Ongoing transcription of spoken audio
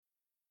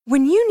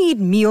When you need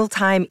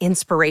mealtime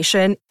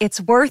inspiration,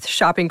 it's worth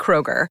shopping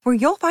Kroger, where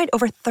you'll find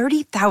over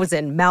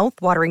 30,000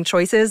 mouth-watering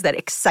choices that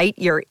excite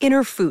your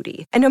inner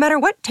foodie. And no matter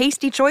what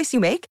tasty choice you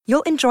make,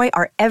 you'll enjoy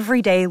our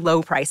everyday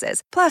low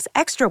prices, plus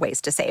extra ways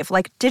to save,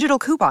 like digital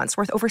coupons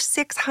worth over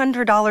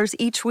 $600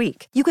 each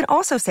week. You can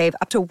also save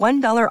up to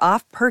 $1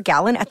 off per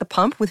gallon at the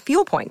pump with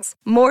fuel points.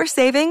 More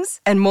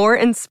savings and more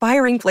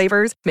inspiring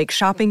flavors make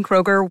shopping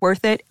Kroger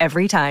worth it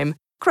every time.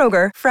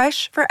 Kroger,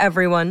 fresh for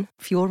everyone.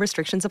 Fuel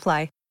restrictions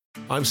apply.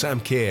 I'm Sam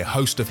Keir,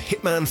 host of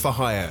Hitman for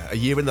Hire, a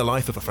year in the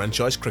life of a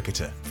franchise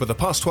cricketer. For the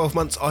past 12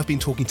 months, I've been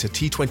talking to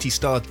T20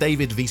 star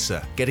David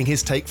Visa, getting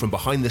his take from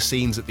behind the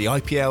scenes at the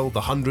IPL, the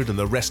 100 and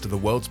the rest of the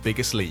world's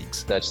biggest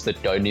leagues. That's the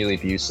don't nearly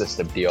view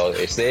system deal.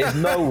 There's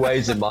no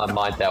ways in my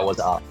mind that was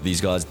up.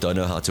 These guys don't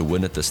know how to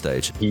win at this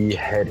stage. He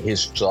had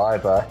his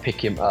driver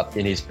pick him up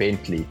in his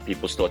Bentley.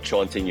 People start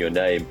chanting your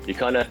name. You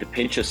kind of have to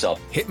pinch yourself.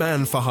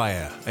 Hitman for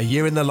Hire, a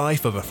year in the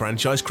life of a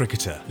franchise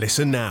cricketer.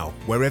 Listen now,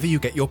 wherever you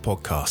get your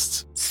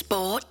podcasts.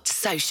 Sport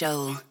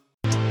Social.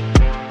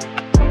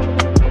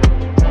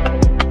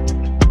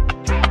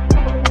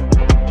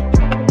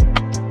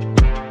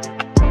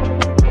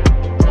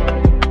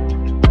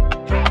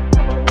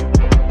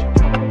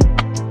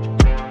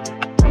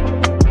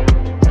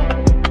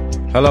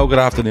 Hello, good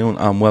afternoon,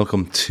 and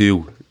welcome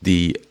to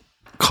the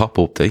COP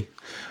update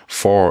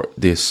for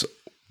this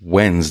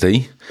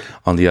Wednesday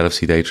on the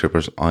LFC Day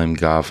Trippers. I'm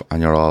Gav,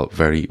 and you're all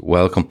very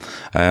welcome.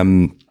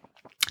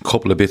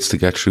 Couple of bits to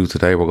get through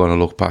today. We're going to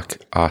look back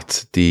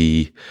at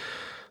the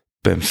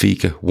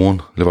Benfica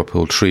 1,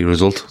 Liverpool 3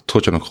 result,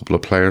 touch on a couple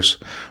of players.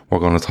 We're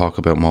going to talk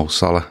about Mo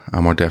Salah,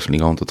 and we're definitely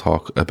going to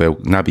talk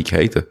about Naby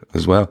Keita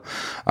as well.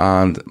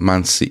 And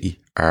Man City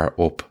are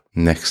up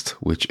next,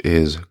 which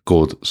is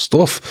good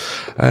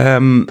stuff.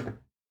 Where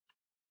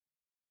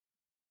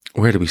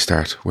do we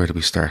start?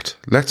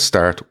 Let's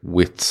start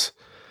with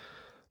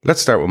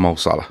Mo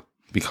Salah,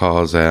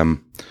 because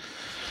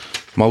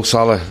Mo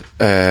Salah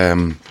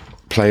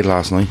played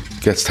last night,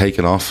 gets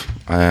taken off.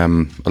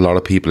 A lot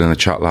of people in the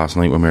chat last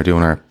night when we were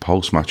doing our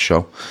post-match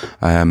show,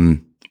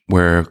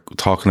 were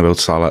talking about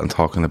Salah and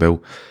talking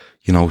about,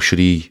 you know, should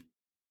he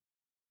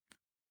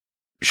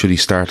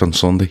start on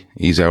Sunday?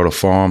 He's out of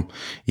form.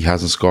 He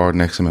hasn't scored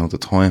an X amount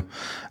of time.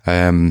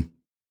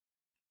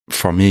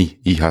 For me,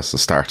 he has to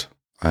start.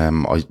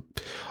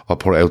 I'll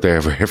put it out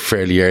there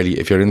fairly early.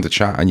 If you're in the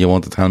chat and you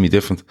want to tell me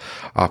different,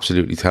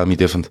 absolutely tell me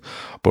different.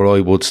 But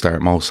I would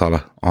start Mo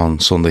Salah on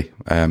Sunday.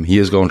 He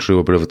is going through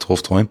a bit of a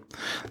tough time.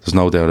 There's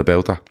no doubt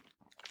about that.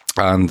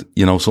 And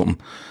you know something,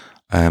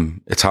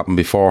 it's happened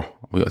before.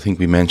 I think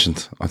we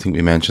mentioned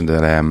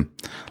it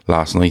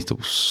last night. It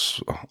was,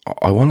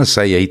 I want to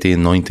say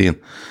 18-19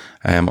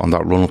 on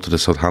that run up to the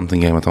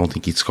Southampton game. I don't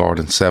think he'd scored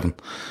in 7.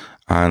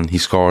 And he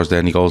scores,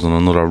 then he goes on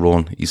another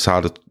run. He's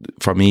had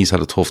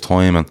a tough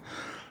time, and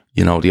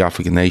you know, the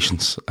African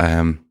nations,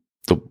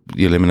 the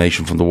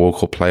elimination from the World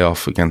Cup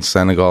playoff against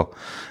Senegal,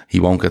 he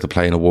won't get to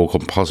play in a World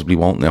Cup, possibly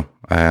won't now.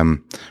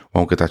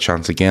 Won't get that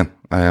chance again.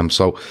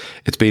 So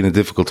it's been a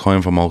difficult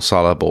time for Mo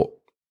Salah, but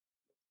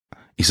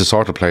he's the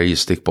sort of player you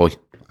stick by.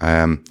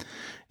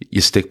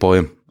 You stick by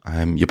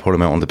him, you put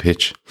him out on the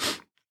pitch,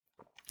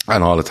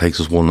 and all it takes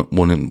is one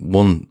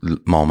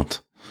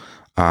moment,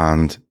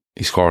 and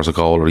he scores a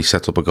goal, or he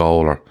sets up a goal,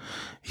 or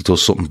he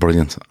does something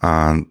brilliant,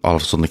 and all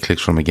of a sudden it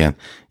clicks for him again.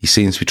 He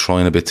seems to be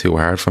trying a bit too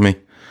hard for me,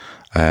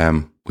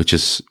 which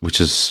is,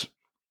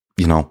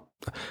 you know,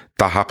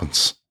 that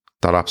happens.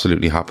 That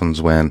absolutely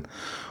happens when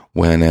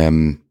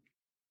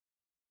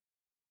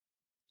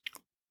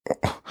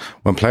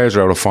players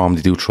are out of form.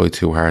 They do try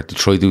too hard. They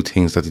try to do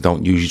things that they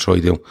don't usually try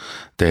to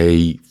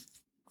do.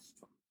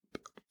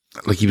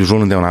 Like he was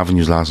running down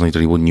avenues last night that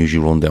he wouldn't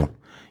usually run down.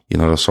 You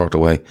know, that sort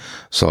of way.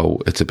 So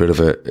it's a bit of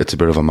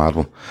a mad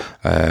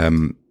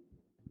one.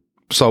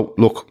 So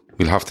look,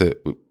 we'll have to,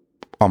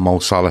 on Mo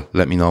Salah,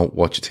 let me know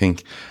what you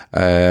think.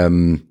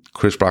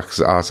 Chris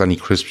Brax asks, any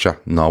crisp chat?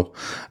 No.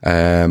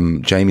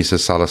 Jamie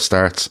says Salah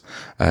starts.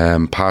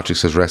 Patrick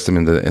says rest him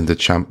in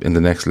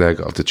the next leg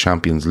of the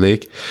Champions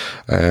League.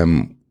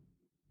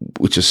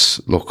 Which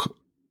is, look,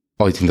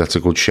 I think that's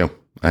a good show,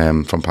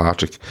 from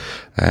Patrick.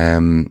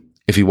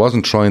 If he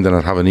wasn't trying, then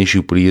I'd have an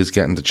issue, but he is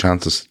getting the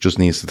chances, just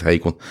needs to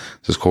take one.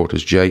 Says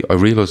Curtis J. I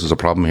realise there's a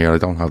problem here. I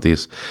don't have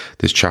this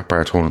chat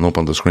bar turning up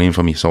on the screen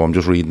for me, so I'm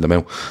just reading them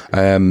out.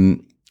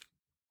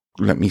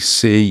 Let me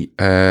see.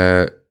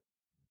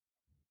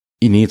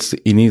 He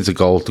needs a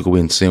goal to go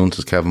in soon,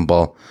 says Kevin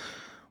Ball.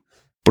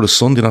 But is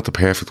Sunday not the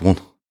perfect one?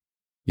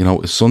 You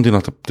know, is Sunday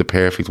not the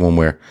perfect one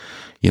where,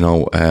 you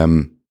know,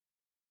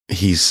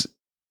 he's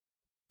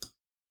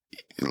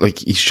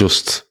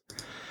just,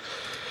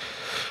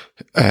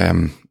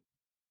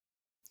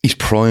 he's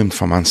primed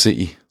for Man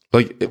City.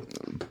 Like,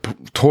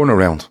 turn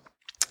around.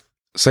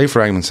 Say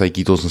for argument's sake,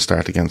 he doesn't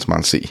start against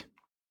Man City.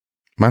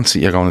 Man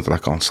City are going into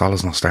that going,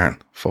 Salah's not starting.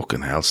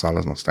 Fucking hell,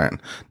 Salah's not starting.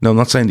 No, I'm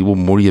not saying they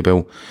wouldn't worry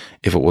about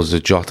if it was a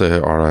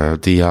Jota or a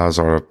Diaz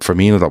or a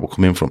Firmino that would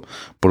come in from,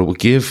 but it would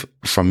give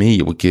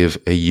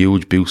a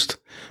huge boost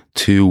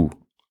to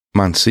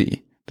Man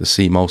City. to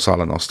see Mo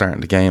Salah now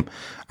starting the game.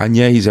 And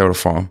yeah, he's out of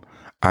form.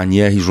 And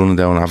yeah, he's running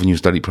down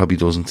avenues that he probably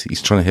doesn't.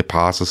 He's trying to hit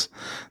passes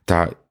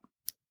that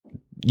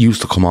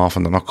used to come off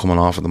and they're not coming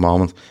off at the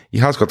moment. He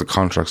has got the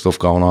contract stuff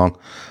going on.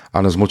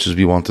 And as much as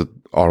we wanted,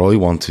 or I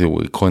want to,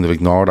 we kind of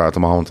ignore that at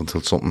the moment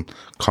until something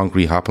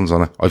concrete happens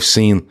on it. I've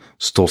seen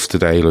stuff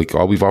today like,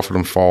 oh, we've offered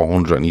him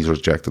 400 and he's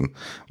rejecting.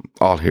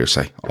 All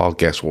hearsay, all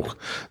guesswork.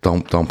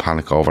 Don't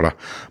panic over that.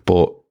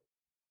 But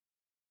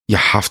you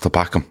have to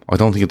back him. I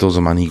don't think it does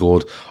him any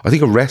good. I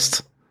think a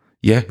rest,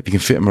 yeah, if you can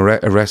fit him a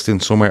rest in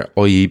somewhere,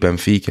 i.e.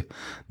 Benfica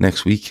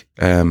next week,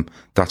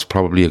 that's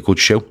probably a good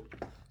show.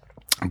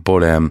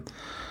 But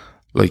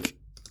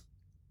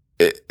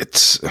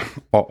it's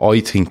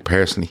I think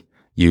personally,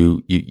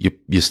 you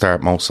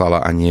start Mo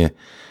Salah and you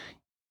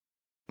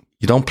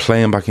don't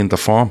play him back into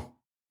form,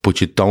 but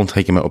you don't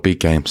take him out of big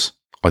games.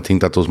 I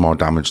think that does more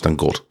damage than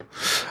good.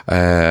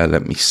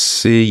 Let me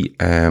see.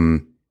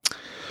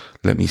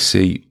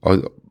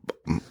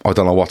 I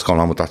don't know what's going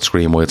on with that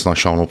screen, why it's not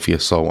showing up for you,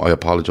 so I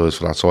apologise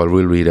for that. So I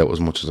will read out as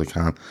much as I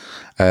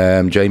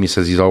can. Jamie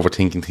says he's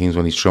overthinking things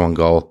when he's through on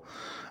goal.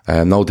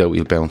 No doubt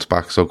he'll bounce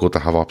back, so good to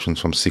have options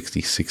from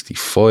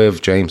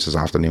 60-65. James says,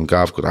 afternoon,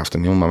 Gav. Good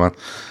afternoon, my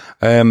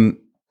man.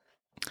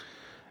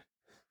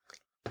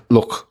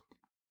 Look,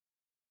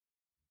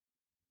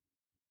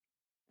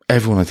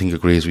 everyone I think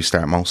agrees we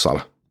start Mo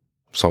Salah.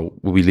 So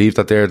will we leave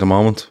that there at the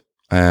moment?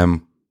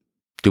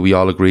 Do we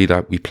all agree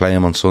that we play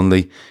him on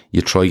Sunday?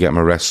 You try get him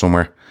a rest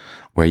somewhere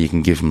where you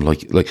can give him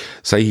like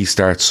say he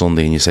starts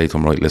Sunday and you say to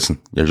him, right, listen,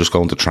 you're just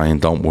going to try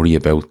and don't worry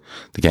about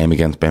the game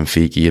against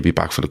Benfica. You'll be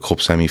back for the cup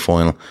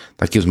semi-final.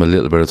 That gives him a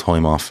little bit of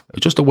time off,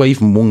 just away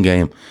from one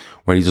game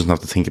where he doesn't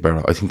have to think about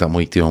it. I think that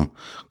might do him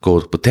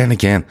good. But then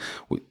again,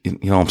 you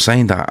know, I'm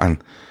saying that,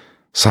 and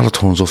Salah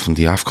turns up from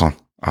the AFCON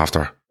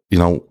after, you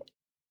know,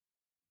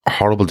 a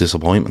horrible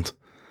disappointment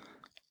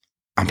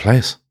and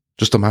plays.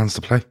 Just demands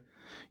to play.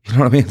 You know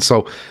what I mean?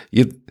 So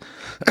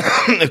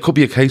it could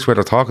be a case where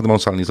they're talking to Mo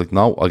Salah and he's like,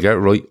 no, I'll get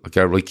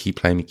it right, keep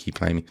playing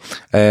me.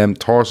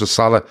 Torres says,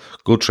 Salah,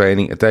 good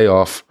training, a day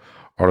off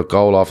or a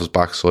goal off his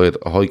backside,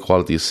 a high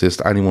quality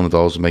assist, any one of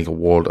those would make a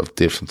world of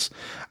difference.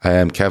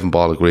 Kevin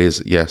Ball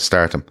agrees, yeah,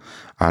 start him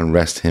and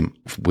rest him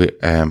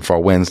for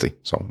Wednesday.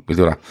 So we'll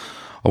do that.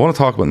 I want to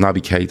talk about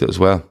Naby Keita as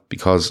well,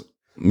 because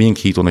me and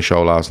Keith on a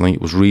show last night.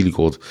 It was really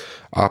good.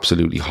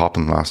 Absolutely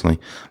hopping last night.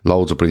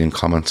 Loads of brilliant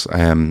comments.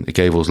 It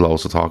gave us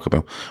loads to talk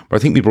about. But I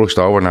think we brushed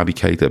over Naby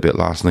Keita a bit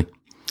last night.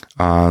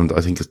 And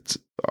I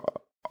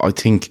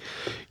think,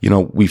 you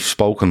know, we've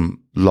spoken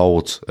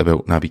loads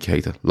about Naby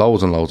Keita.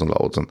 Loads and loads and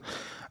loads. And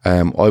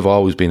I've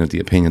always been of the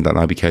opinion that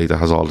Naby Keita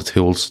has all the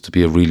tools to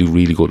be a really,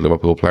 really good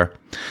Liverpool player.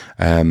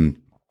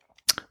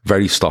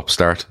 Very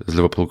stop-start his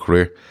Liverpool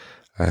career.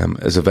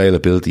 His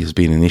availability has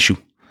been an issue.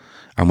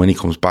 And when he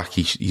comes back,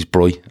 he's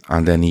bright,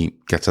 and then he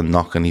gets a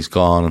knock and he's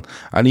gone.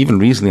 And even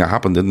recently it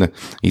happened, didn't it?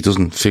 He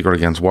doesn't figure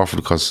against Watford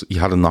because he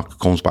had a knock,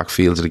 comes back,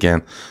 feels it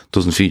again,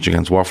 doesn't feature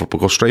against Watford, but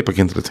goes straight back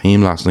into the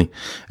team last night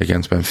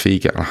against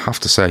Benfica. And I have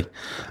to say,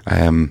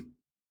 I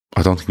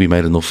don't think we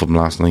made enough of him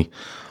last night.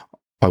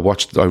 I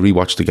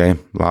rewatched the game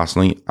last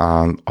night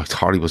and I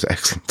thought he was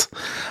excellent.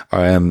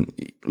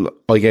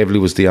 I gave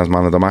Luis Diaz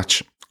man of the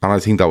match, and I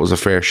think that was a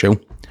fair show,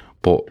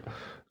 but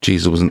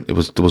geez, there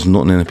was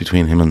nothing in it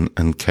between him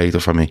and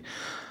Keita for me.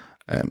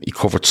 He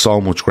covered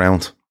so much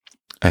ground.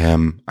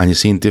 And you've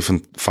seen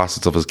different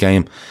facets of his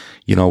game.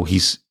 You know,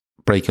 he's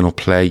breaking up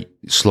play,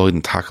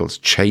 sliding tackles,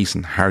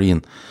 chasing,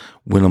 harrying,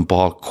 winning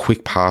ball,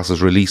 quick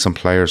passes, releasing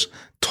players,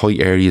 tight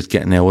areas,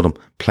 getting out of them,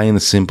 playing it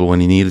simple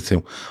when he needed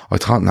to. I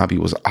thought Naby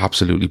was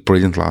absolutely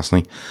brilliant last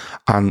night.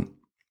 And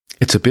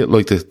it's a bit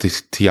like the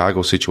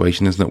Thiago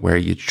situation, isn't it? Where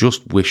you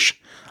just wish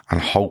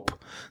and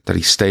hope that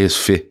he stays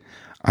fit.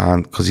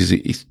 And because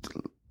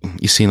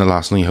you've seen it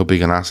last night, how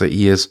big an asset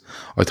he is.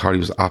 I thought he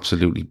was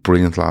absolutely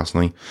brilliant last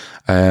night.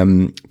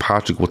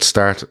 Patrick would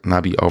start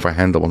Naby over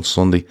Hendo on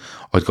Sunday.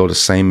 I'd go the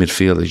same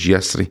midfield as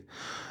yesterday.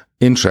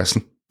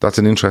 Interesting. That's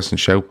an interesting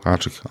show,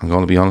 Patrick. I'm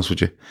going to be honest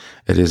with you.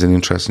 It is an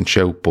interesting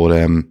show, but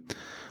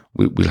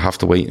we'll have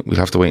to wait. We'll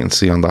have to wait and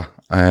see on that.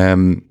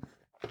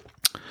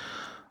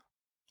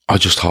 I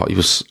just thought he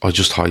was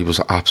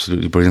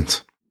absolutely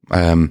brilliant.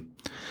 And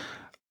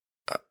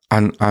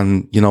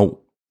you know,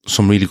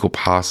 some really good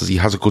passes. He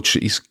has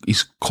he's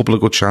a couple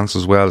of good chances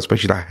as well,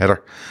 especially that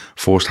header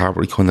forced half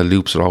where he kind of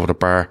loops it over the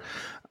bar.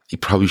 He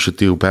probably should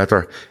do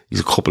better.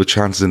 He's a couple of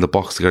chances in the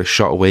box to get a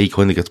shot away. He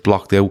kind of gets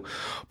blocked out,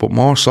 but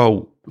more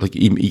so, like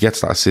he gets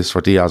that assist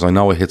for Diaz. I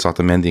know it hits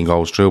Otamendi and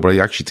goes through, but I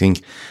actually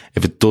think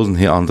if it doesn't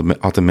hit on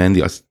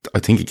Otamendi, I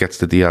think it gets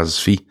to Diaz's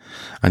feet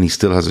and he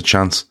still has a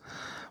chance.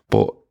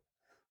 But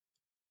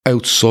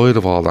outside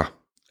of all that,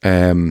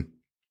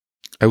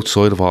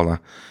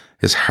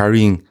 his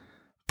harrying,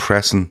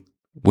 pressing,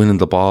 winning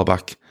the ball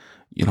back,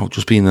 you know,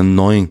 just being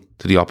annoying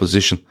to the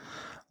opposition.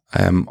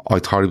 I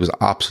thought he was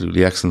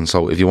absolutely excellent.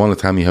 So if you want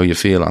to tell me how you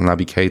feel on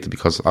Naby Keita,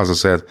 because as I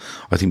said,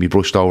 I think we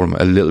brushed over him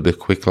a little bit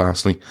quick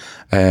last night.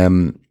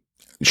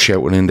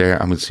 Shout it in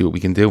there and we'll see what we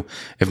can do.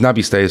 If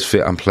Naby stays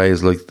fit and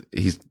plays like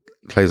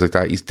plays like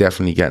that, he's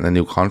definitely getting a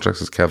new contract,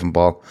 says Kevin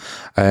Ball.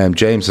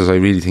 James says, I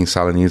really think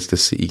Salah needs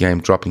this City game.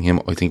 Dropping him,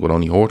 I think, would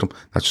only hurt him.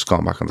 That's just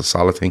gone back on the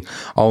Salah thing.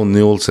 Owen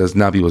Newell says,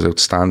 Naby was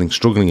outstanding,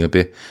 struggling a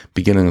bit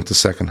beginning of the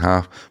second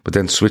half, but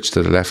then switched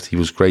to the left. He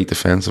was great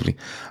defensively.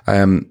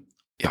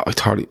 Yeah, I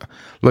thought he,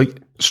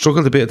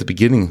 struggled a bit at the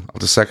beginning of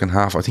the second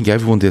half. I think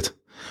everyone did.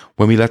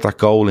 When we let that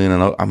goal in,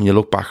 and I mean, you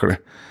look back at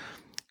it,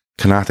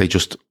 Konate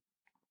just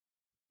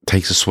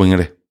takes a swing at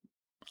it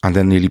and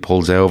then nearly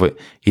pulls out of it.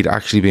 He'd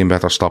actually been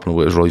better stopping it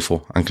with his right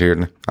foot and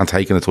clearing it and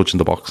taking a touch in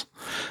the box.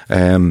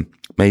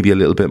 Maybe a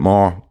little bit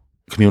more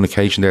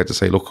communication there to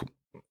say, look,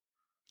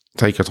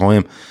 take your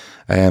time.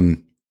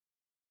 And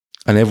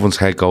everyone's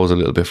head goes a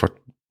little bit for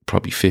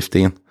probably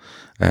 15.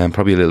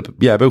 Probably a little bit,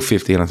 yeah, about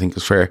 15 I think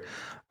is fair.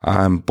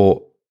 But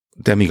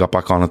then we got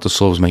back on it. The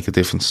subs make a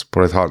difference.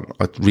 But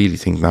I really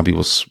think Naby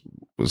was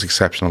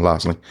exceptional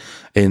last night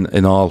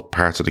in all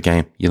parts of the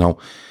game. You know,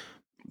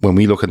 when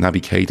we look at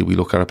Naby Keita, we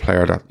look at a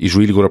player that he's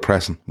really good at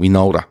pressing. We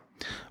know that.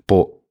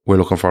 But we're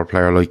looking for a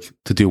player like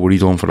to do what he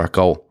done for that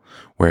goal,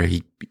 where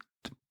he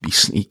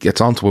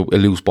gets onto a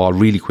loose ball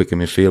really quick in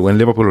midfield. When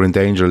Liverpool are in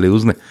danger of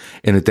losing it,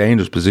 in a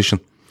dangerous position,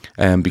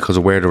 because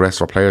of where the rest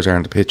of our players are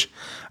on the pitch,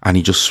 and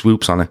he just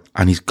swoops on it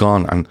and he's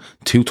gone, and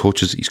 2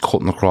 touches, he's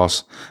cutting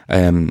across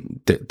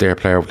their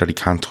player that he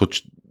can't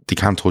touch. They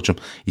can't touch him.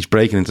 He's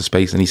breaking into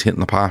space and he's hitting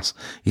the pass.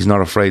 He's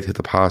not afraid to hit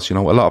the pass. You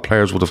know, a lot of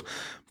players would have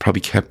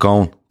probably kept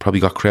going, probably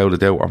got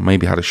crowded out, or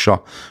maybe had a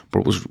shot,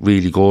 but it was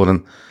really good.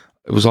 And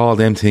it was all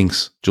them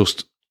things,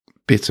 just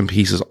bits and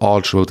pieces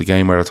all throughout the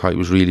game where I thought it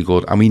was really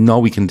good. And we know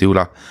we can do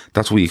that.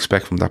 That's what we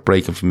expect from that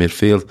breaking from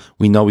midfield.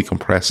 We know we can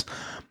press.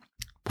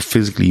 But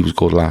physically he was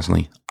good last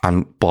night,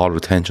 and ball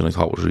retention I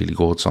thought was really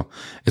good. So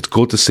it's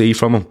good to see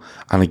from him.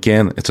 And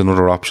again, it's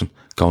another option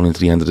going into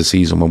the end of the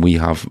season when we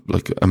have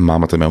like a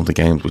mammoth amount of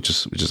games, which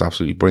is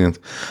absolutely brilliant.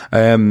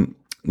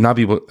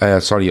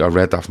 Naby, sorry, I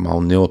read that from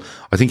Owen Newell.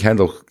 I think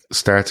Hendo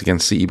starts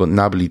against City, but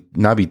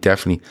Naby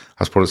definitely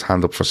has put his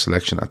hand up for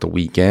selection at the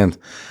weekend.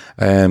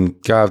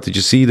 Gav, did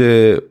you see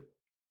the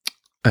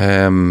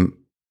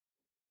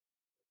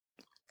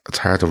it's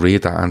hard to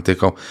read that,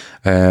 Antico.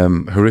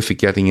 Horrific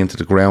getting into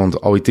the ground.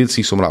 Oh, I did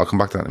see some of that. I'll come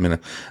back to that in a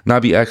minute.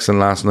 Naby excellent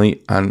last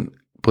night,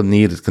 but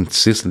needed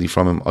consistently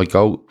from him. I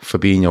go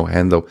Fabinho,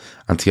 Hendo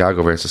and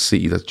Thiago versus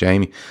City. That's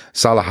Jamie.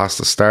 Salah has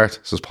to start,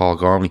 says Paul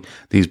Gormley.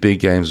 These big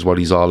games is what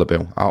he's all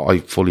about. I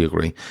fully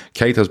agree.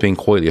 Keita has been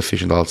quietly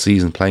efficient all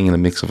season, playing in a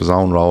mix of his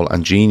own role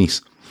and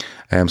genies,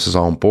 says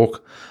Owen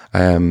Book.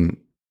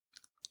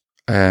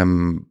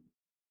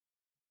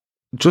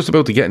 Just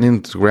about the getting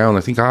into the ground,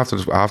 I think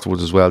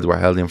afterwards as well, they were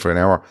held in for an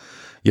hour.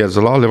 Yeah, there's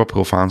a lot of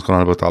Liverpool fans going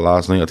on about that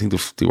last night. I think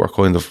they were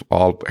kind of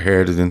all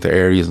herded into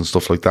areas and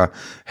stuff like that,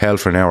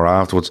 held for an hour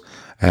afterwards.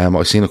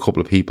 I've seen a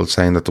couple of people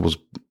saying that there was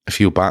a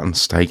few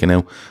batons taken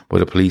out by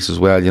the police as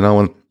well, you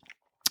know, and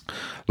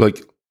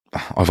like,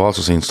 I've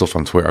also seen stuff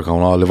on Twitter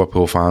going,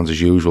 Liverpool fans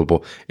as usual,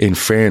 but in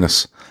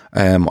fairness,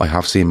 I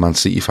have seen Man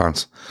City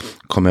fans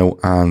come out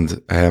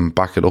and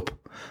back it up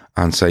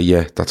and say,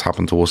 yeah, that's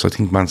happened to us. I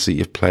think Man City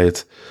have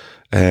played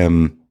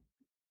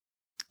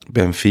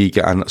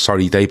Benfica, and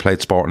they played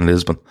Sporting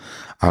Lisbon,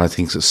 and I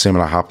think it's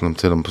similar happening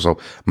to them. So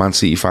Man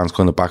City fans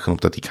kind of backing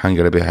up that they can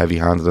get a bit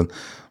heavy-handed. And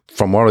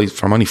from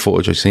any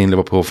footage I've seen,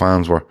 Liverpool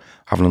fans were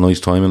having a nice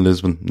time in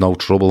Lisbon, no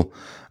trouble.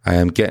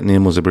 Getting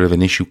in was a bit of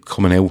an issue.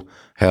 Coming out,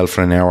 held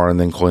for an hour, and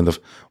then kind of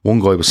one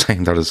guy was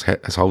saying that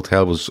his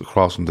hotel was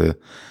across from the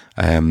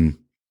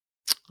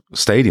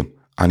stadium,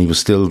 and he was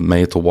still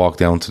made to walk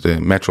down to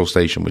the metro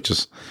station, which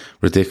is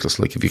ridiculous.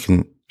 Like, if you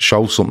can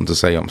show something to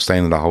say, I'm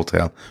staying in the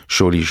hotel,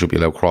 surely you should be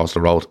allowed to cross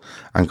the road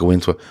and go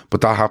into it.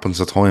 But that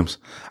happens at times.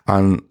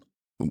 And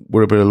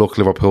with a bit of luck,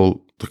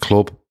 Liverpool, the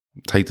club,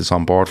 take this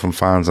on board from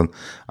fans and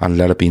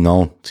let it be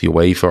known to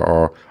UEFA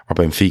or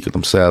Benfica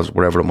themselves,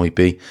 wherever it might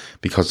be,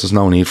 because there's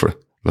no need for it.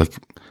 Like,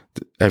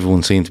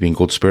 everyone seemed to be in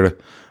good spirit.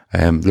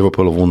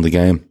 Liverpool have won the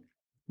game.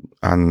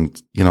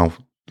 And, you know,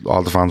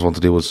 all the fans want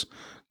to do is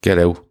get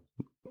out,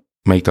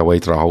 make their way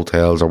to their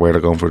hotels or where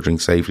they're going for a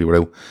drink safely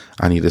without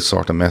any of this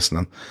sort of messing.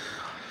 And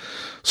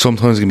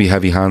sometimes it can be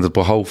heavy-handed,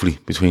 but hopefully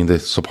between the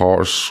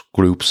supporters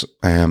groups,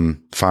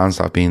 fans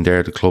that have been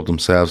there, the club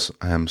themselves,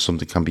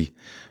 something can be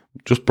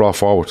just brought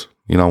forward,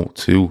 you know,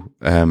 to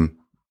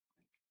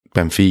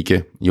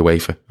Benfica,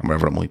 UEFA, and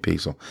wherever it might be.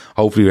 So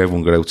hopefully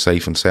everyone got out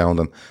safe and sound,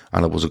 and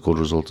it was a good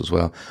result as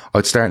well.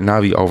 I'd start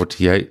Naby over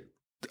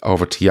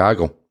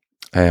Thiago.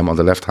 On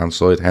the left-hand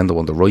side, Hendo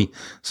on the right,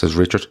 says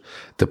Richard.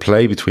 The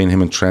play between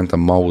him and Trent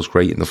and Mo was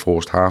great in the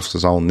first half,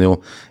 says Owen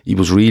Newell. He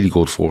was really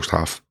good first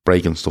half,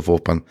 breaking stuff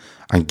up and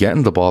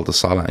getting the ball to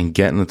Salah and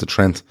getting it to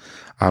Trent.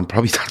 And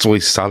probably that's why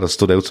Salah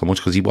stood out so much,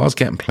 because he was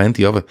getting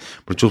plenty of it,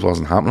 but it just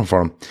wasn't happening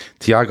for him.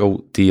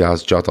 Thiago,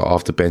 Diaz, Jota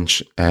off the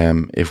bench,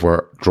 if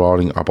we're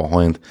drawing or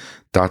behind.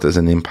 That is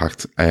an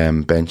impact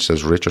bench,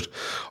 says Richard.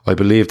 I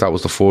believe that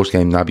was the first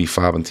game Naby,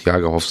 Fab and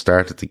Thiago have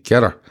started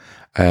together.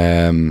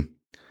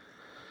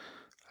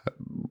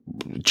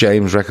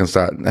 James reckons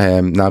that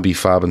Naby,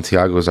 Fab and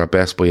Thiago is our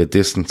best by a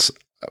distance.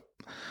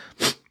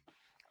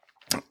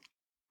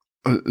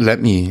 Let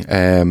me.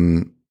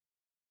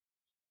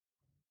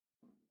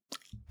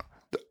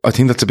 I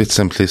think that's a bit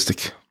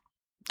simplistic.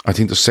 I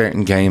think there's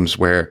certain games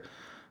where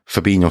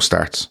Fabinho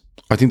starts.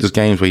 I think there's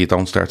games where you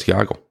don't start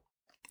Thiago.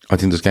 I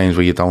think there's games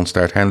where you don't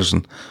start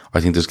Henderson. I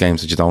think there's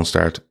games that you don't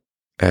start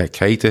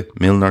Keita,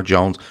 Milner,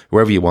 Jones,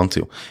 whoever you want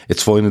to.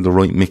 It's finding the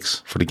right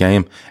mix for the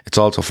game. It's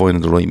also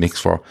finding the right mix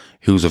for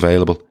who's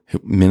available,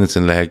 minutes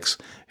and legs,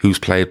 who's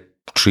played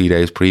 3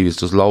 days previous.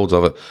 There's loads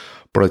of it.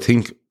 But I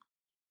think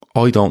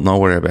I don't know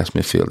where our best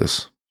midfield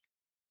is.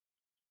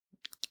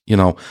 You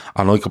know,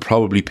 and I could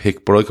probably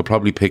pick you a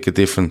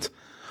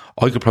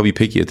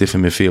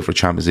different midfield for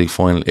Champions League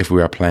final if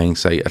we are playing,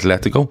 say,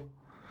 Atletico,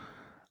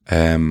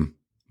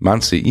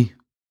 Man City,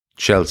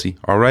 Chelsea,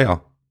 or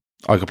Real.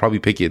 I could probably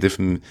pick you a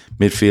different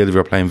midfield if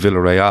you're playing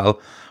Villarreal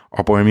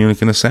or Bayern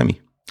Munich in a semi.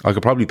 I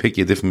could probably pick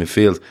you a different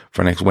midfield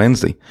for next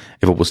Wednesday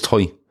if it was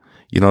tight.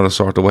 You know, the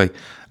sort of way.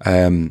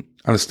 And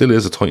it still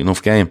is a tight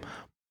enough game.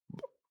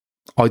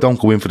 I don't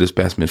go in for this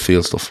best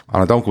midfield stuff,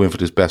 and I don't go in for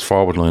this best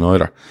forward line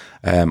either,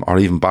 or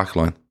even back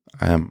line.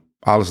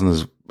 Alisson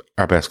is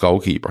our best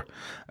goalkeeper.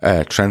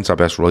 Trent's our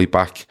best right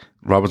back.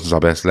 Robertson's our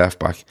best left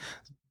back.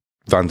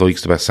 Van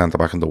Dijk's the best centre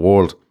back in the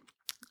world.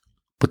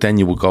 But then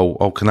you would go,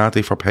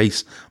 Konate for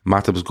pace.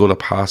 Matip's good at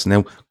pass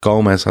now.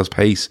 Gomez has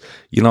pace.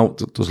 You know,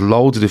 there's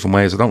loads of different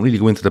ways. I don't really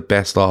go into the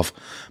best of,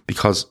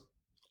 because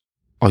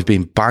I've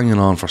been banging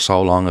on for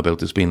so long about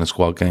this being a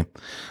squad game.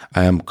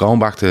 Going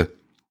back to,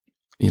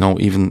 you know,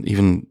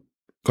 even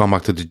going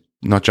back to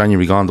not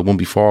January gone, the one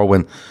before,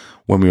 when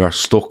we were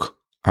stuck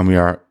and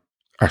our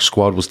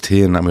squad was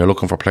thin and we were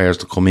looking for players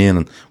to come in,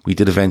 and we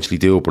did eventually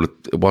do it, but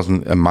it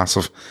wasn't a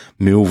massive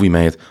move we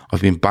made.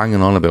 I've been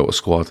banging on about a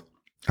squad,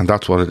 and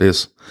that's what it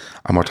is.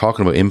 And we're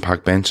talking about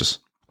impact benches.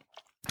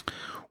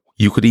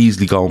 You could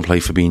easily go and play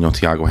Fabinho,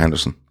 Thiago,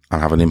 Henderson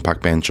and have an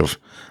impact bench of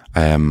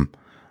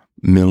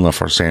Milner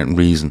for a certain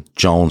reason,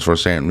 Jones for a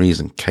certain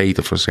reason,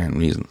 Keita for a certain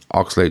reason,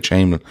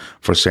 Oxlade-Chamberlain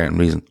for a certain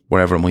reason,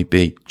 wherever it might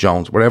be,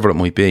 Jones, wherever it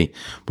might be.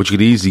 But you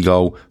could easily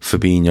go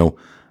Fabinho,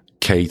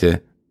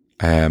 Keita,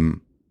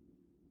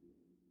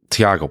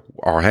 Thiago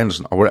or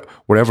Henderson or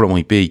wherever it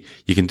might be.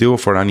 You can do it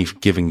for any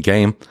given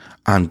game,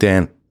 and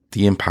then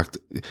the impact,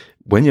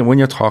 when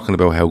you're talking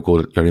about how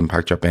good your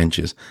impact your bench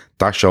is,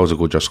 that shows how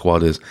good your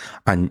squad is.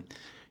 And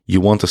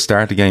you want to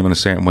start the game in a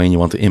certain way and you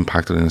want to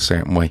impact it in a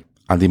certain way,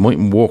 and they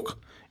mightn't work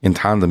in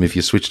tandem if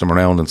you switch them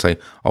around and say,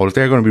 oh, if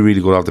they're going to be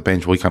really good off the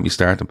bench, why can't we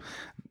start them?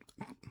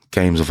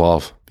 Games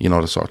evolve, you know,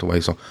 the sort of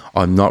way. So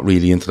I'm not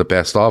really into the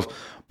best of,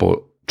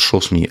 but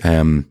trust me,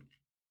 I'm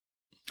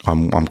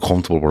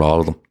comfortable with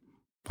all of them.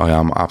 I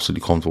am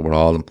absolutely comfortable with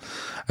all of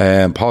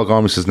them. Paul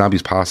Gormley says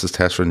Naby's passed his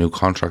test for a new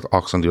contract.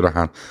 Ox, on the other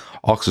hand,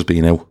 Ox has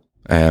been out.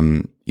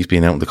 He's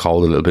been out in the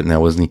cold a little bit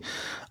now, isn't he?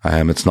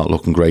 It's not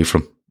looking great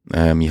for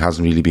him. He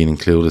hasn't really been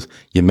included.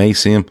 You may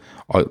see him.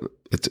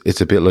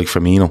 It's a bit like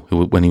Firmino,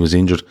 who, when he was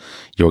injured,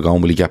 you were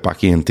going, will he get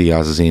back in?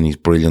 Diaz is in, he's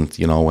brilliant.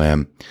 You know,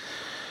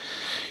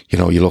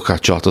 you look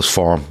at Jota's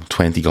form,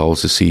 20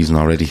 goals this season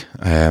already.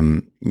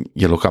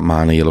 You look at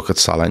Mane, you look at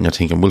Salah, and you're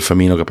thinking, will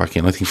Firmino get back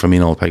in? I think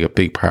Firmino will play a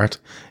big part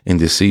in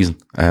this season,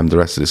 the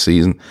rest of the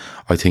season.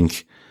 I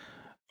think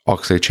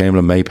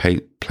Oxlade-Chamberlain may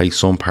play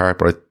some part,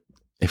 but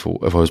if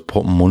I was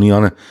putting money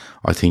on it,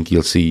 I think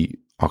you'll see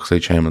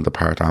Oxlade-Chamberlain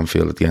depart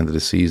Anfield at the end of the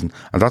season.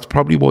 And that's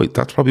probably why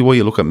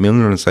you look at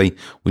Milner and say,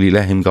 will you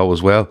let him go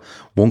as well?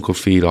 One could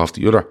feed off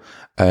the other.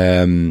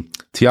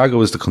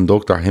 Thiago is the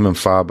conductor, him and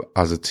Fab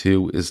as a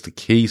two is the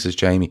key, says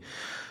Jamie.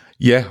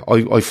 Yeah,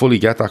 I fully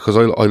get that, because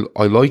I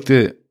like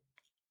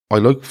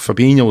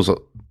Fabinho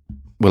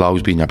will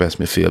always be in your best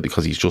midfield,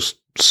 because he's just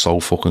so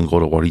fucking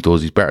good at what he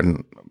does. He's better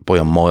than, by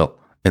a mile,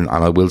 and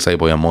I will say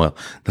by a mile,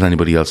 than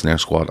anybody else in their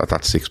squad at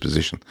that sixth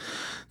position.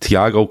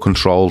 Thiago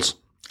controls,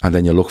 and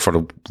then you look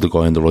for the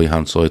guy on the right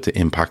hand side to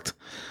impact.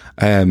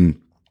 But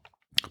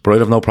I'd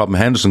have no problem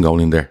Henderson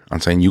going in there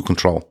and saying, you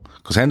control.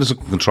 Because Henderson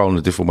can control in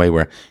a different way,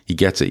 where he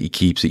gets it, he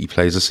keeps it, he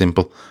plays it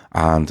simple,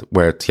 and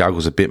where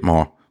Thiago's a bit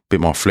more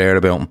flair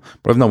about him.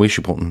 But I've no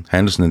issue putting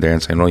Henderson in there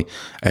and saying, right,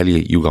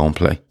 Elliott, you go and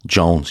play.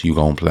 Jones, you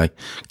go and play.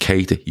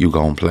 Keita, you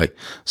go and play.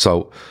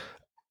 So,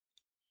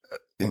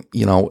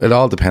 you know, it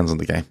all depends on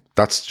the game.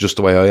 That's just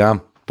the way I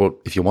am. But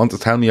if you want to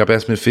tell me your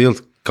best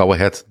midfield, go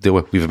ahead, do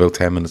it. We've about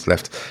 10 minutes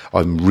left.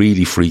 I'm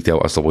really freaked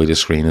out as to why this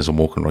screen isn't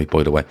working right,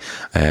 by the way.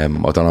 I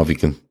don't know if you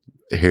can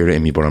hear it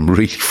in me, but I'm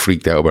really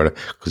freaked out about it,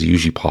 because it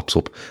usually pops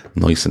up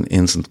nice and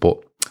instant,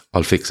 but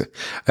I'll fix it.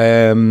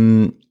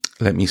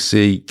 Let me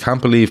see.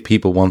 Can't believe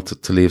people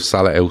wanted to leave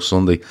Salah out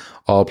Sunday.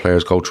 All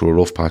players go through a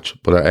rough patch,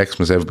 but at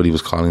Xmas everybody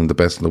was calling him the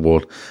best in the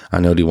world,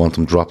 and now they want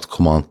him dropped.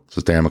 Come on,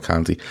 says Dermot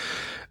Canty.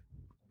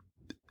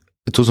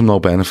 It does him no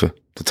benefit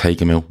to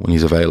take him out when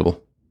he's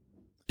available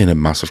in a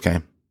massive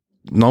game.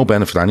 No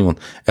benefit to anyone.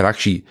 It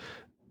actually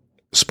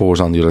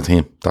spurs on the other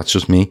team. That's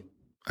just me.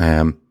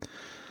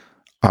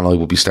 and I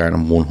would be starting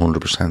him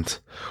 100%.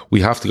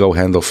 We have to go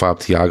Hendo, Fab,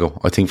 Thiago,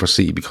 I think, for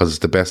City, because it's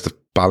the best of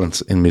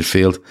balance in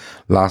midfield.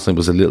 Last night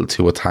was a little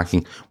too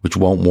attacking, which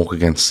won't work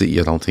against City,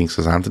 I don't think,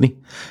 says Anthony.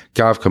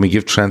 Gav, can we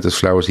give Trent his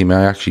flowers? He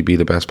may actually be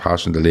the best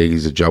passer in the league.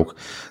 He's a joke,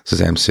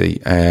 says MC.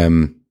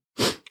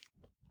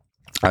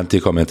 And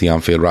Dicko meant the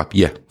Anfield rap.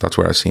 Yeah, that's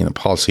where I seen it.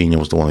 Paul Senior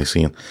was the one I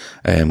seen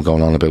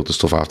going on about the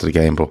stuff after the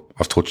game, but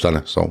I've touched on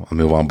it, so I'll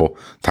move on. But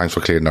thanks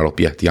for clearing that up.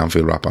 Yeah, the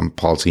Anfield rap, and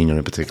Paul Senior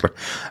in particular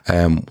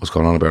was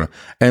going on about it.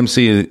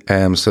 MC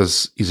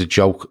says he's a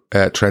joke.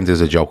 Trent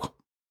is a joke.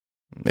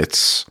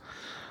 It's...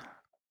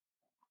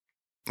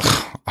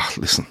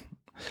 listen.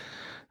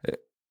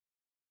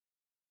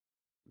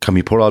 Can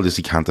we put all this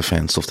he can't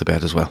defend stuff to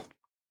bed as well?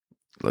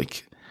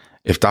 Like,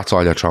 if that's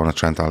all you're throwing at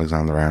Trent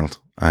Alexander-Arnold,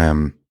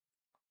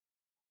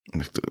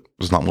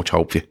 there's not much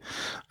hope for you.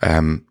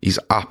 He's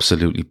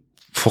absolutely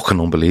fucking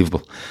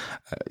unbelievable.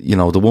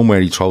 The one where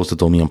he throws the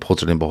dummy and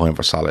puts it in behind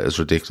for Salah is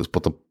ridiculous.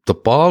 But the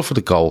ball for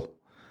the goal,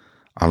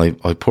 and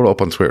I put it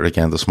up on Twitter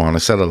again this morning, I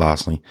said it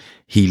last night,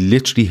 he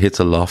literally hits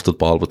a lofted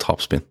ball with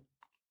topspin.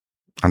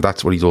 And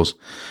that's what he does.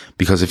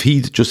 Because if he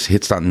just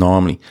hits that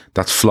normally,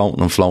 that's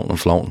floating and floating and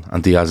floating,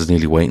 and Diaz is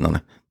nearly waiting on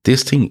it.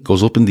 This thing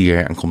goes up in the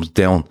air and comes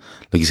down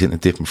like he's hitting a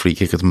different free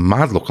kick. It's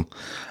mad looking.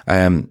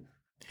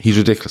 He's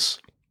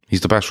ridiculous.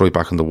 He's the best right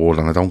back in the world,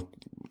 and I'm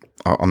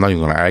not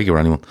even going to argue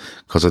with anyone,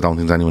 because I don't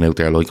think there's anyone out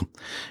there like him.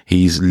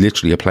 He's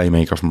literally a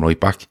playmaker from right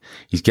back.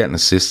 He's getting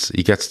assists.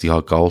 He gets the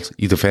odd goals.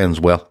 He defends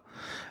well.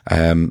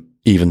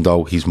 Even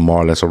though he's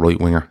more or less a right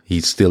winger,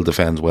 he still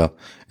defends well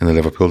in the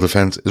Liverpool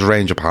defence. His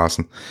range of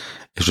passing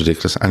is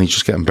ridiculous, and he's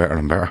just getting better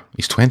and better.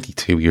 He's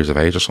 22 years of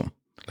age or something.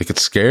 Like,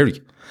 it's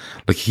scary.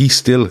 Like, he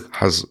still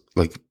has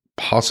like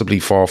possibly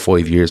 4 or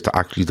 5 years to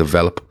actually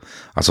develop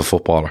as a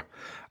footballer,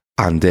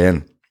 and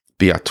then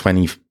be at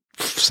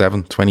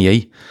 27,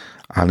 28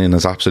 and in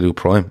his absolute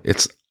prime.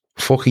 It's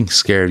fucking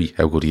scary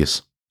how good he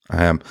is.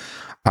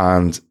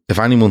 And if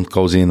anyone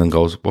goes in and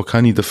goes, well,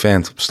 can you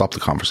defend? Stop the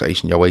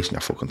conversation. You're wasting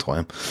your fucking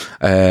time.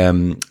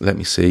 Let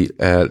me see.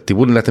 They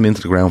wouldn't let them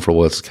into the ground for a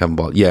while, says Kevin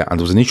Ball. Yeah, and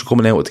there was an issue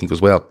coming out, I think,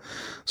 as well.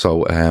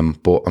 So,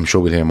 but I'm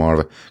sure we'll hear more of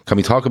it. Can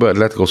we talk about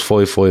Atletico's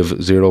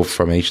 5-5-0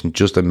 formation?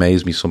 Just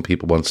amazed me. Some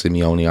people want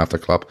Simeone after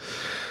Klopp.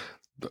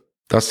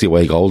 That's the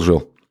away goals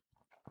rule.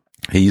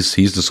 He's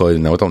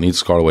decided now, I don't need to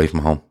score away from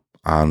home.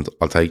 And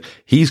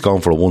he's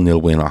gone for a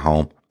 1-0 win at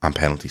home and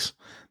penalties.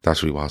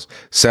 That's what he was.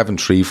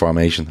 7-3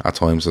 formation at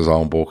times, his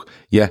own book.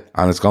 Yeah,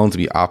 and it's going to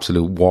be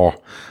absolute war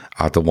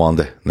at the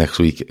Wanda next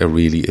week. It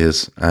really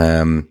is.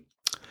 Let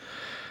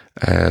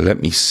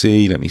me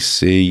see.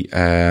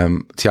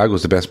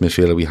 Thiago's the best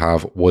midfielder we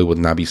have. Why would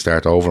Naby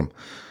start over him?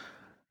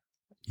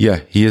 Yeah,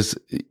 he is.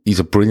 He's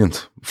a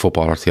brilliant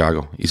footballer,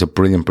 Thiago. He's a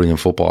brilliant, brilliant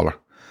footballer.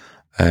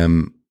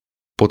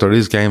 But there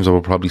is games that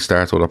will probably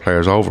start other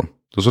players over him.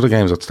 There's other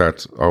games that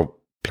start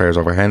players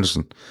over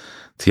Henderson,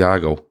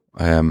 Thiago,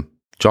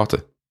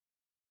 Jota,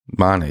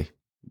 Mane,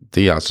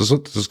 Diaz.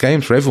 There's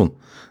games for everyone.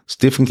 It's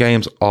different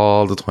games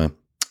all the time.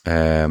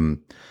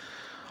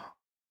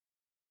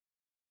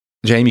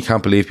 Jamie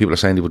can't believe people are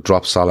saying they would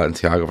drop Salah and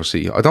Thiago for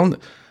City. I'm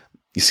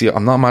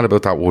not mad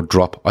about that word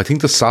drop. I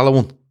think the Salah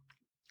one,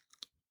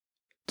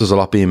 there's a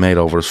lot being made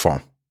over his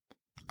form.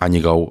 And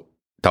you go,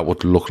 that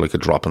would look like a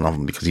dropping of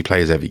him because he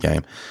plays every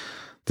game.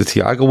 The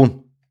Thiago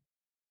one,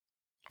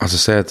 as I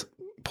said,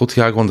 put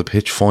Thiago on the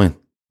pitch, fine.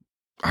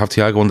 Have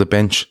Thiago on the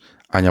bench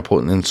and you're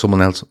putting in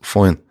someone else,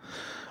 fine.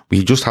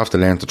 We just have to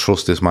learn to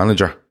trust this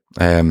manager.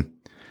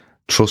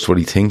 Trust what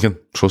he's thinking,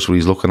 trust what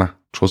he's looking at,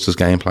 trust his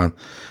game plan.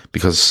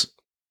 Because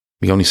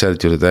we only said it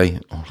the other day,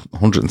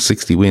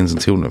 160 wins in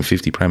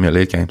 250 Premier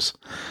League games.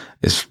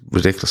 It's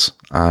ridiculous.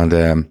 And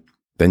then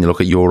you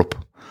look at Europe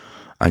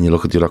and you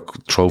look at the other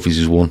trophies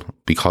he's won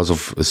because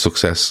of his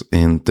success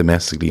in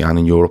domestically and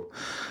in Europe.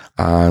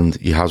 And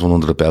he has one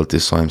under the belt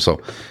this time.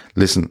 So,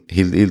 listen,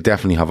 he'll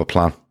definitely have a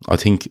plan. I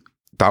think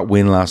that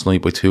win last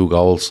night by 2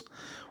 goals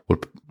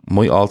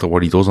might alter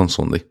what he does on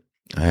Sunday.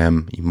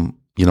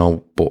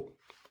 But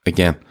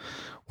again,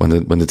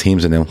 when the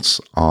teams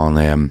announce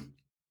on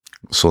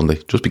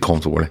Sunday, just be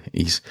comfortable with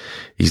it.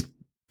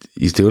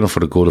 He's doing it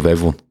for the good of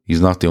everyone.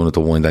 He's not doing it to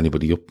wind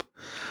anybody up.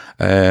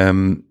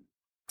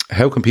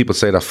 How can people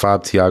say that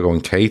Fab, Thiago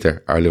and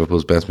Keita are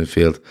Liverpool's best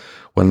midfield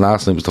when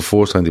last night was the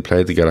first time they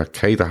played together?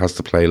 Keita has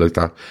to play like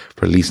that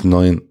for at least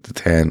 9 to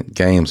 10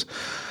 games.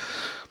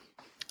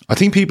 I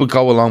think people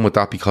go along with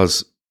that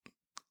because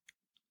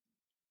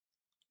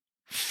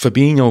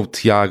Fabinho,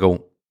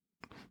 Thiago,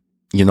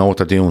 you know what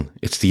they're doing.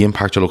 It's the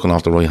impact you're looking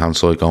off the right hand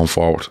side going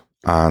forward.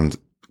 And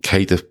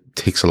Keita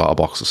ticks a lot of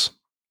boxes.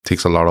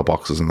 Ticks a lot of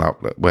boxes in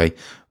that way.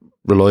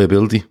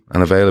 Reliability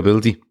and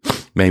availability,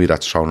 maybe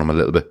that's thrown him a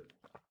little bit.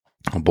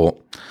 But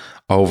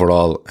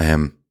overall,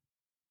 I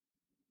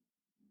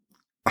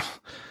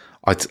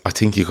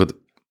think you could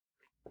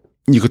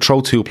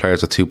throw 2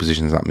 players at 2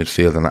 positions at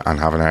midfield and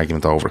have an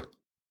argument over it.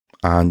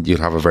 And you'd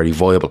have a very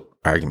viable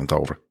argument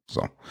over it.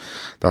 So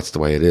that's the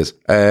way it is.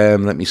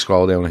 Let me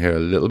scroll down here a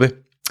little bit.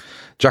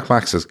 Jack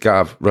Max says,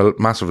 Gav,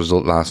 massive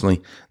result last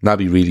night.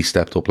 Naby really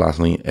stepped up last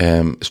night.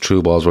 His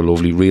true balls were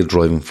lovely. Real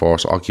driving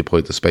force.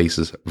 Occupied the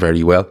spaces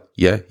very well.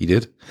 Yeah, he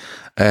did.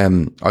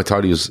 I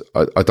thought he was...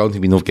 I don't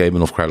think we gave him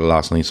enough credit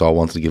last night, so I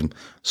wanted to give him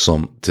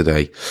some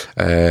today.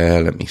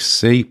 Let me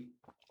see.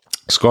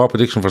 Score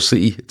prediction for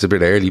City. It's a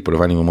bit early, but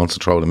if anyone wants to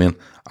throw them in,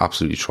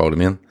 absolutely throw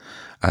them in.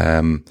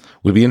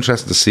 We'll be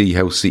interested to see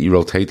how City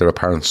rotate their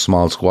apparent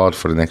small squad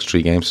for the next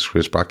 3 games.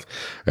 Chris back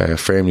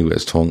firmly with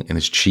his tongue in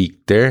his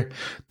cheek there.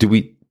 Did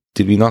we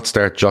not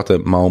start Jota,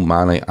 Mo,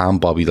 Mane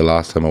and Bobby the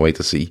last time away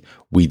to City?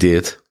 We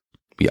did.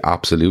 We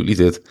absolutely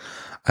did.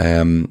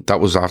 That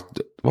was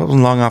after,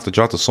 wasn't long after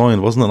Jota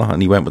signed, wasn't it?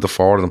 And he went with the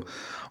 4 of them.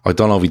 I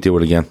don't know if we do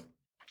it again.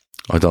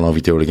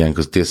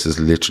 Because this is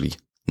literally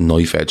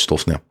knife edge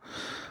stuff now.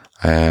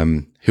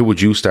 Who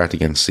would you start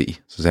against City?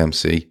 Says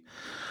MC.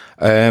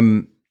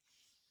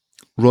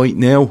 Right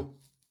now,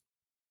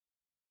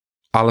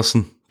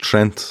 Alisson,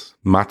 Trent,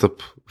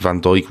 Matip,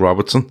 Van Dijk,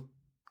 Robertson.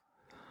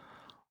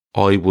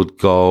 I would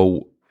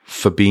go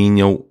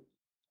Fabinho.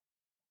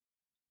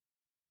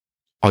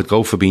 I'd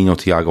go Fabinho,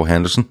 Thiago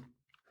Henderson.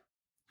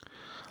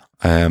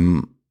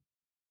 And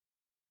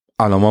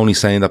I'm only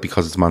saying that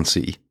because it's Man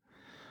City.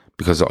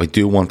 Because I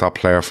do want that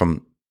player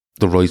from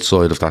the right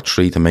side of that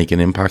tree to make an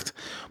impact.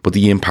 But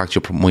the impact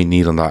you might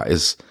need on that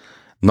is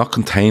not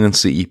containing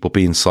City, but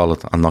being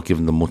solid and not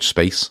giving them much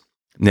space.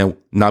 Now,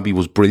 Naby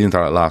was brilliant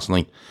at it last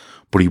night,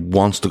 but he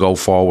wants to go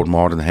forward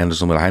more than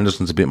Henderson. Well,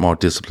 Henderson's a bit more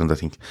disciplined, I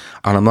think.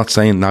 And I'm not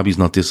saying Naby's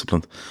not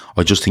disciplined.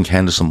 I just think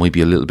Henderson might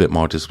be a little bit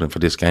more disciplined for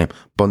this game.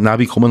 But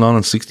Naby coming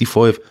on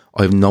 65,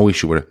 I have no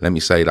issue with it. Let me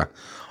say that.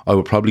 I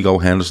would probably go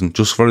Henderson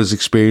just for his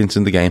experience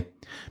in the game,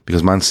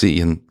 because Man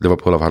City and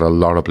Liverpool have had a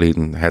lot of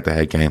bleeding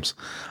head-to-head games,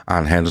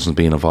 and Henderson's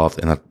been involved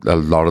in a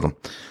lot of them.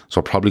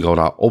 So I'll probably go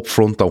that. Up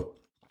front, though,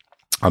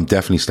 I'm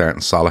definitely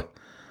starting Salah.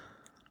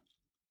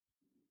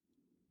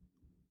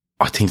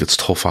 I think it's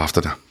tough after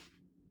that.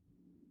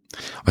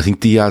 I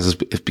think Diaz is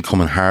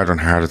becoming harder and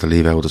harder to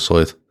leave out of the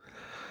side.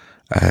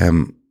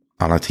 And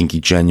I think he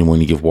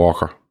genuinely give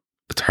Walker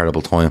a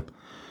terrible time.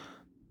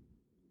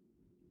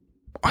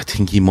 I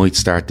think he might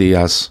start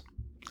Diaz.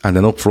 And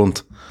then up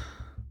front,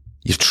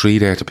 you've 3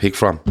 there to pick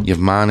from. You've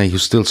Mane,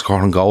 who's still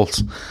scoring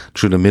goals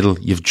through the middle.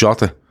 You've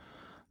Jota.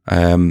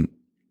 And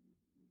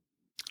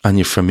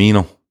you've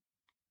Firmino.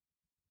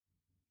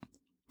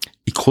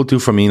 He could do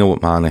Firmino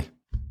with Mane.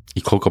 He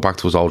could go back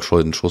to his old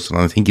tried and trusted,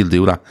 and I think he'll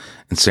do that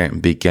in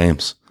certain big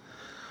games.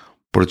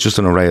 But it's just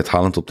an array of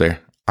talent up there,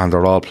 and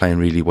they're all playing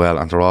really well,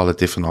 and they're all a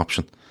different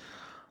option.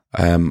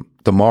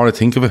 The more I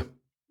think of it,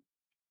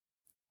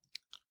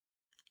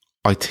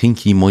 I think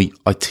he might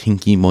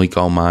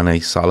go Mane,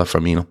 Salah,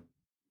 Firmino.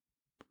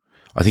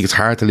 I think it's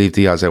hard to leave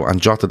Diaz out,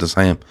 and Jota the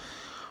same.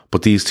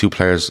 But these 2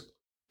 players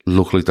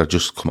look like they're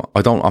just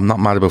I'm not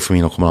mad about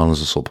Firmino coming on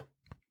as a sub,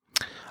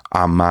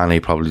 and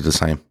Mane probably the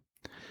same.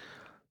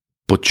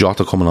 But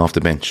Jota coming off the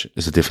bench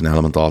is a different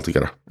element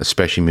altogether,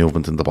 especially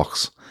movement in the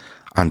box.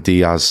 And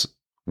Diaz,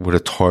 with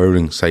a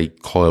tiring, say,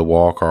 Kyle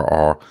Walker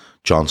or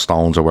John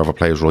Stones or whoever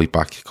plays right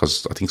back,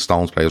 because I think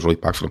Stones plays right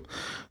back for them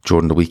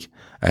during the week.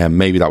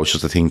 Maybe that was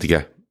just a thing to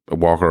get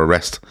Walker a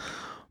rest.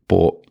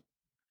 But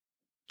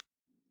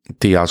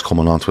Diaz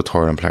coming on to a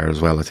tiring player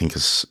as well, I think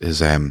is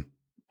a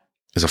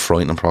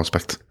frightening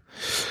prospect.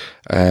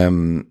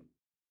 Go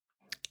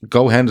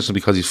Henderson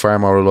because he's far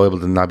more reliable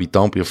than Naby.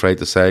 Don't be afraid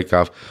to say it,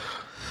 Gav.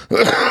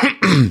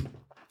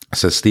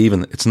 Says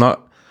Stephen, it's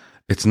not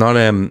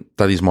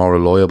that he's more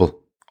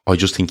reliable. I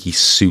just think he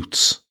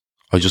suits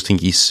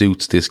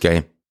this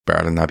game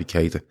better than Naby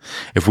Keita.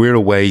 If we're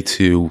away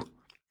to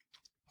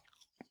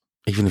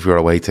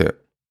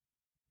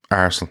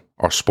Arsenal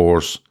or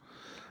Spurs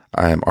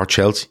or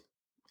Chelsea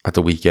at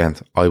the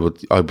weekend, I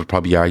would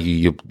probably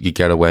argue you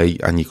get away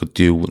and you could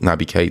do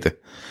Naby Keita,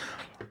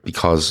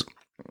 because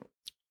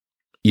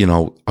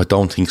I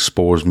don't think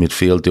Spurs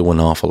midfield do an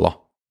awful lot.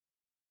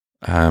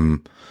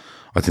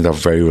 I think they're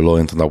very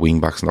reliant on their wing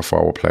backs and their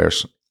forward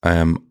players.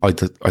 I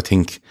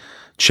think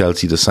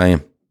Chelsea the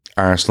same.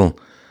 Arsenal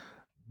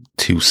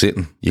 2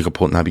 sitting. You could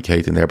put Naby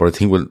Keita in there, but I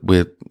think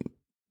with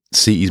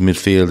City's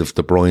midfield, if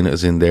De Bruyne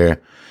is in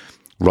there,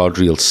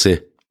 Rodri will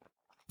sit.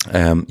 You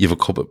have a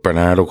couple.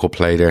 Bernardo could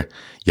play there.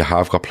 You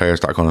have got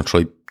players that are going to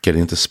try get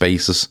into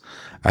spaces,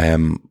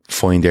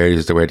 find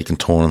areas where they can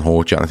turn and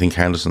hurt you. And I think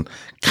Henderson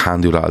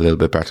can do that a little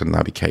bit better than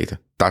Naby Keita.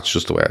 That's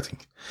just the way I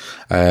think.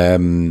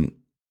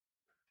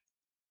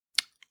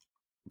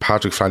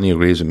 Patrick Flanny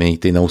agrees with me.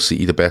 They know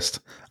City the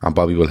best, and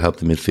Bobby will help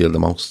the midfield the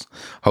most.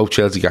 Hope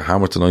Chelsea get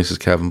hammered tonight, says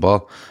Kevin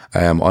Ball.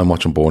 I'm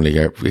watching Burnley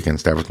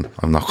against Everton.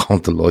 I'm not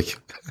going to lie.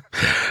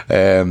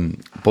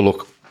 But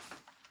look,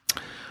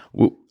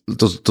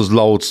 there's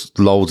loads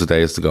of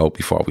days to go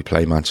before we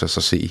play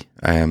Manchester City.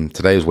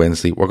 Today is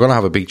Wednesday. We're going to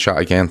have a big chat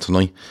again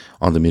tonight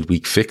on the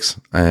midweek fix.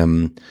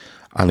 And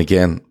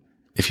again,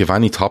 if you have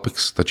any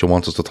topics that you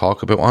want us to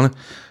talk about on it,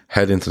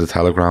 head into the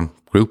Telegram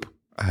group.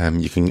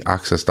 You can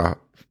access that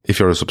if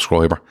you're a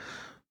subscriber.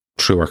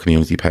 through our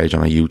community page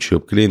on our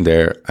YouTube. Get in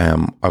there.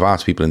 I've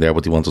asked people in there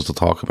what they want us to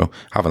talk about.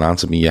 Haven't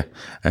answered me yet,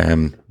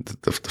 the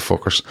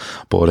fuckers.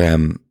 But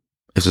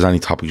if there's any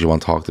topics you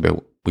want talked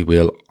about, we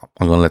will.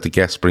 I'm going to let the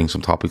guests bring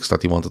some topics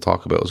that they want to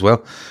talk about as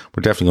well.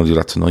 We're definitely going to do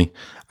that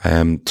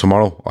tonight.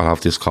 Tomorrow I'll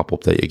have this cop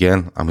update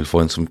again, and we'll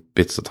find some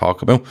bits to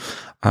talk about.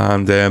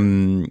 And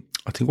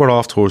I think we're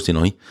off Thursday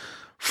night.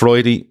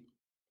 Friday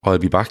I'll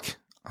be back,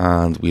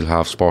 and we'll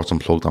have Sports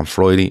Unplugged on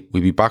Friday.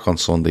 We'll be back on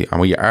Sunday, and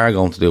we are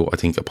going to do, I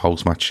think, a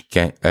post-match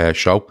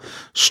show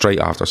straight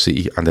after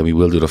City, and then we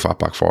will do the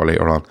Fatback 4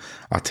 later on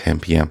at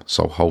 10 p.m.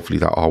 So hopefully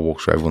that all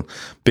works for everyone.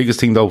 Biggest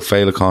thing though,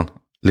 Féileacán,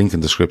 link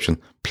in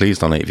description. Please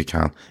donate if you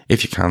can.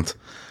 If you can't,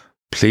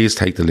 please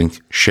take the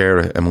link, share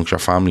it amongst your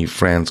family,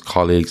 friends,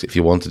 colleagues. If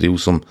you want to do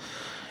some,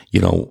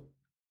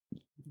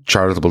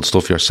 charitable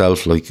stuff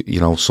yourself, like,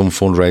 some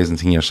fundraising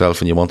thing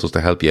yourself, and you want us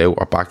to help you out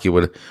or back you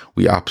with it,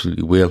 we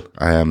absolutely will.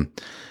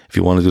 If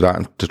you want to do that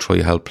and to try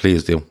to help,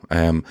 please do.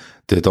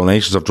 The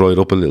donations have dried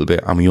up a little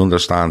bit, and we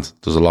understand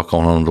there's a lot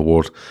going on in the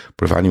world,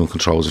 but if anyone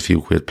controls a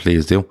few quid,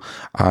 please do.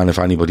 And if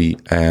anybody,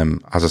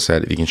 as I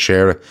said, if you can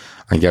share it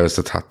and get us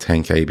to that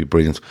 10k, it'd be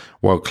brilliant.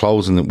 We're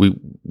closing,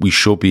 we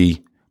should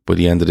be, by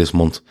the end of this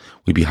month,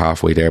 we'll be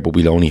halfway there, but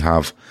we'll only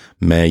have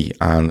May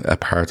and a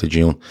part of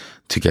June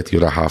to get the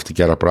other half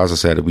together. But as I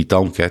said, if we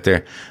don't get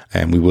there,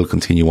 we will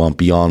continue on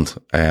beyond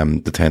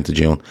the 10th of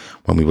June,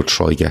 when we will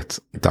try get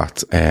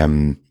that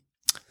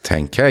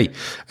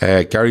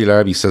 10k. Gary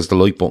Larby says the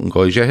like button,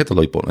 guys. Yeah, hit the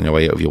like button on your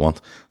way out if you want.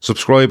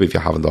 Subscribe if you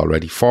haven't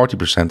already.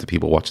 40% of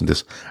people watching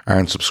this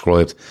aren't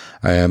subscribed.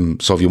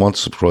 So if you want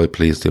to subscribe,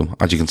 please do.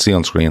 As you can see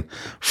on screen,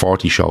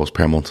 40 shows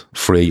per month,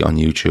 free on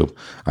YouTube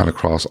and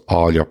across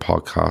all your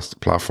podcast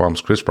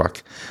platforms. Chris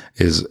Brack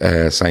is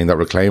saying that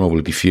Reclaimer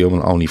will be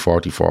fuming, only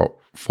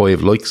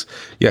 45 likes.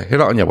 Yeah, hit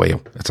it on your way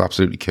out. It's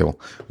absolutely cool.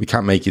 We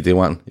can't make you do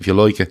one. If you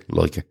like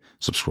it,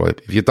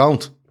 subscribe. If you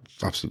don't,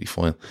 it's absolutely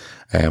fine.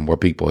 We're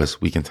big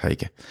boys. We can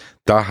take it.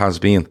 That has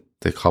been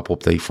the cop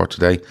update for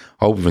today.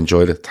 Hope you've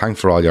enjoyed it. Thanks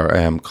for all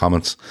your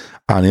comments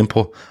and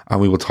input, and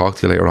we will talk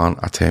to you later on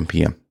at 10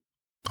 p.m.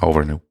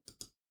 Over now.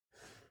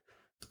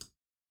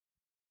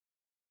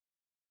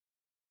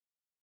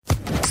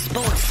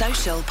 Sports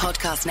Social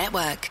Podcast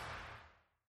Network.